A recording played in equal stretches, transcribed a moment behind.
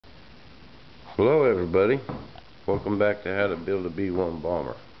Hello everybody, welcome back to how to build a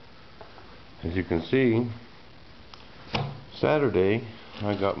B-1Bomber. As you can see, Saturday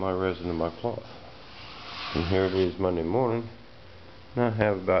I got my resin and my cloth, and here it is Monday morning, and I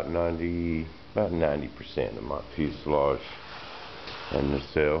have about 90% of my fuselage and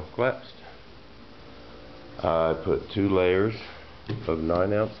nacelle glassed. I put 2 layers of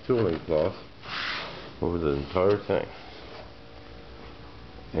 9-ounce tooling cloth over the entire thing.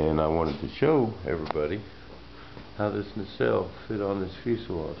 And I wanted to show everybody how this nacelle fit on this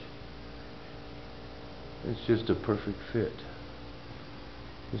fuselage. It's just a perfect fit.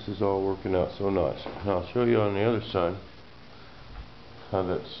 This is all working out so nice. Now I'll show you on the other side how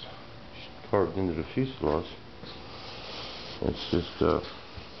that's carved into the fuselage. It's just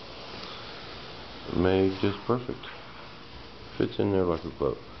made just perfect. Fits in there like a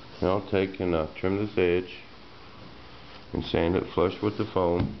glove. Now I'll take and trim this edge and sand it flush with the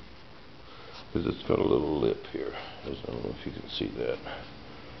foam, because it's got a little lip here. I don't know if you can see that.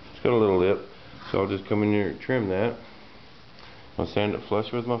 It's got a little lip, so I'll just come in here and trim that. I'll sand it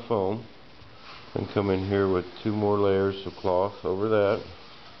flush with my foam, and come in here with 2 more layers of cloth over that.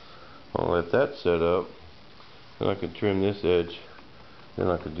 I'll let that set up, then I can trim this edge, then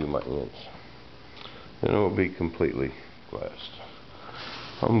I can do my ends. Then it will be completely glassed.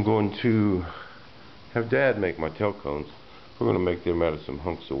 I'm going to have Dad make my tail cones. We're going to make them out of some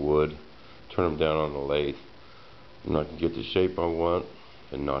hunks of wood, turn them down on the lathe, and I can get the shape I want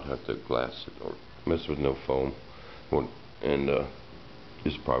and not have to glass it or mess with no foam, and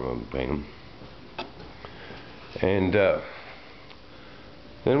just probably paint them. And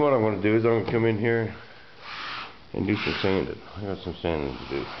then what I'm going to do is I'm going to come in here and do some sanding. I got some sanding to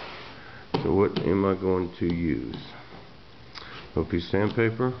do. So what am I going to use? A piece of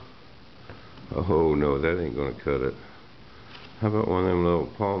sandpaper. Oh no, that ain't gonna cut it. How about one of them little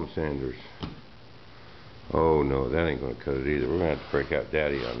palm sanders? Oh no, that ain't gonna cut it either. We're gonna have to break out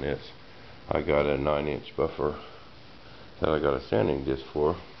Daddy on this. I got a 9-inch buffer that I got a sanding disc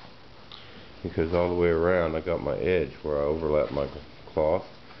for, because all the way around I got my edge where I overlap my cloth.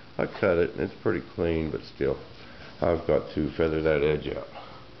 I cut it and it's pretty clean, but still I've got to feather that edge out.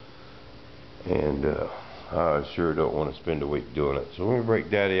 And I sure don't want to spend a week doing it. So we're gonna break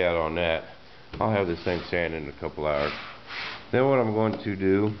Daddy out on that. I'll have this thing sanded in a couple hours. Then what I'm going to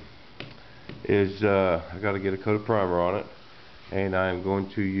do is I got to get a coat of primer on it, and I'm going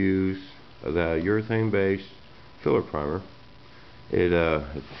to use the urethane based filler primer.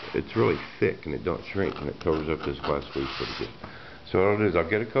 It's really thick and it don't shrink, and it covers up this glass squeeze pretty good. So what I'll do is I'll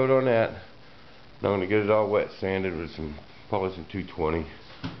get a coat on that, and I'm going to get it all wet sanded with some polishing 220.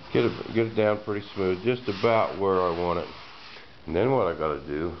 Get it down pretty smooth, just about where I want it. And then what I got to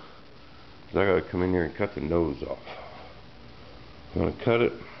do is I got to come in here and cut the nose off. I'm going to cut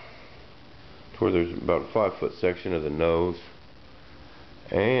it to where there's about a 5-foot section of the nose,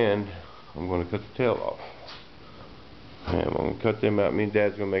 and I'm going to cut the tail off. And I'm going to cut them out. Me and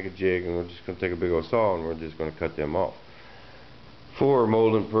Dad's going to make a jig, and we're just going to take a big old saw and we're just going to cut them off for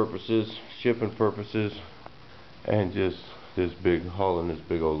molding purposes, shipping purposes, and just this big hauling this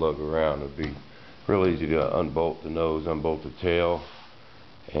big old lug around. It'd be real easy to unbolt the nose, unbolt the tail,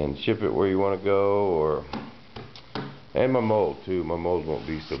 and ship it where you want to go. And my mold too. My mold won't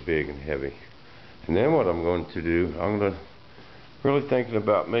be so big and heavy. And then what I'm going to do, I'm really thinking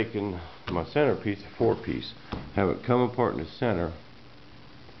about making my centerpiece a 4-piece. Have it come apart in the center,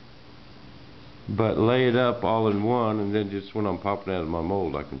 but lay it up all in one, and then just when I'm popping out of my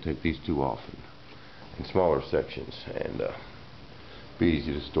mold, I can take these 2 off in smaller sections, and be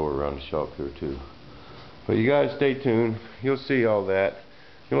easy to store around the shop here too. But you guys stay tuned. You'll see all that.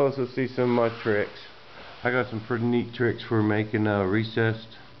 You'll also see some of my tricks. I got some pretty neat tricks for making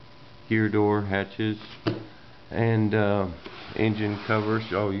recessed gear door hatches and engine covers.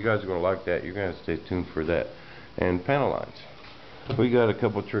 Oh, you guys are going to like that. You're going to stay tuned for that. And panel lines. We got a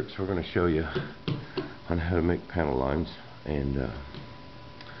couple tricks we're going to show you on how to make panel lines. And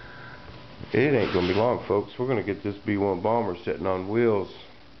it ain't going to be long, folks. We're going to get this B-1Bomber sitting on wheels.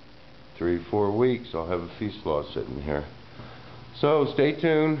 3-4 weeks I'll have a fuselage sitting here. So stay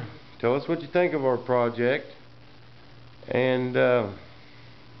tuned. Tell us what you think of our project, and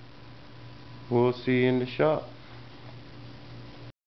we'll see you in the shop.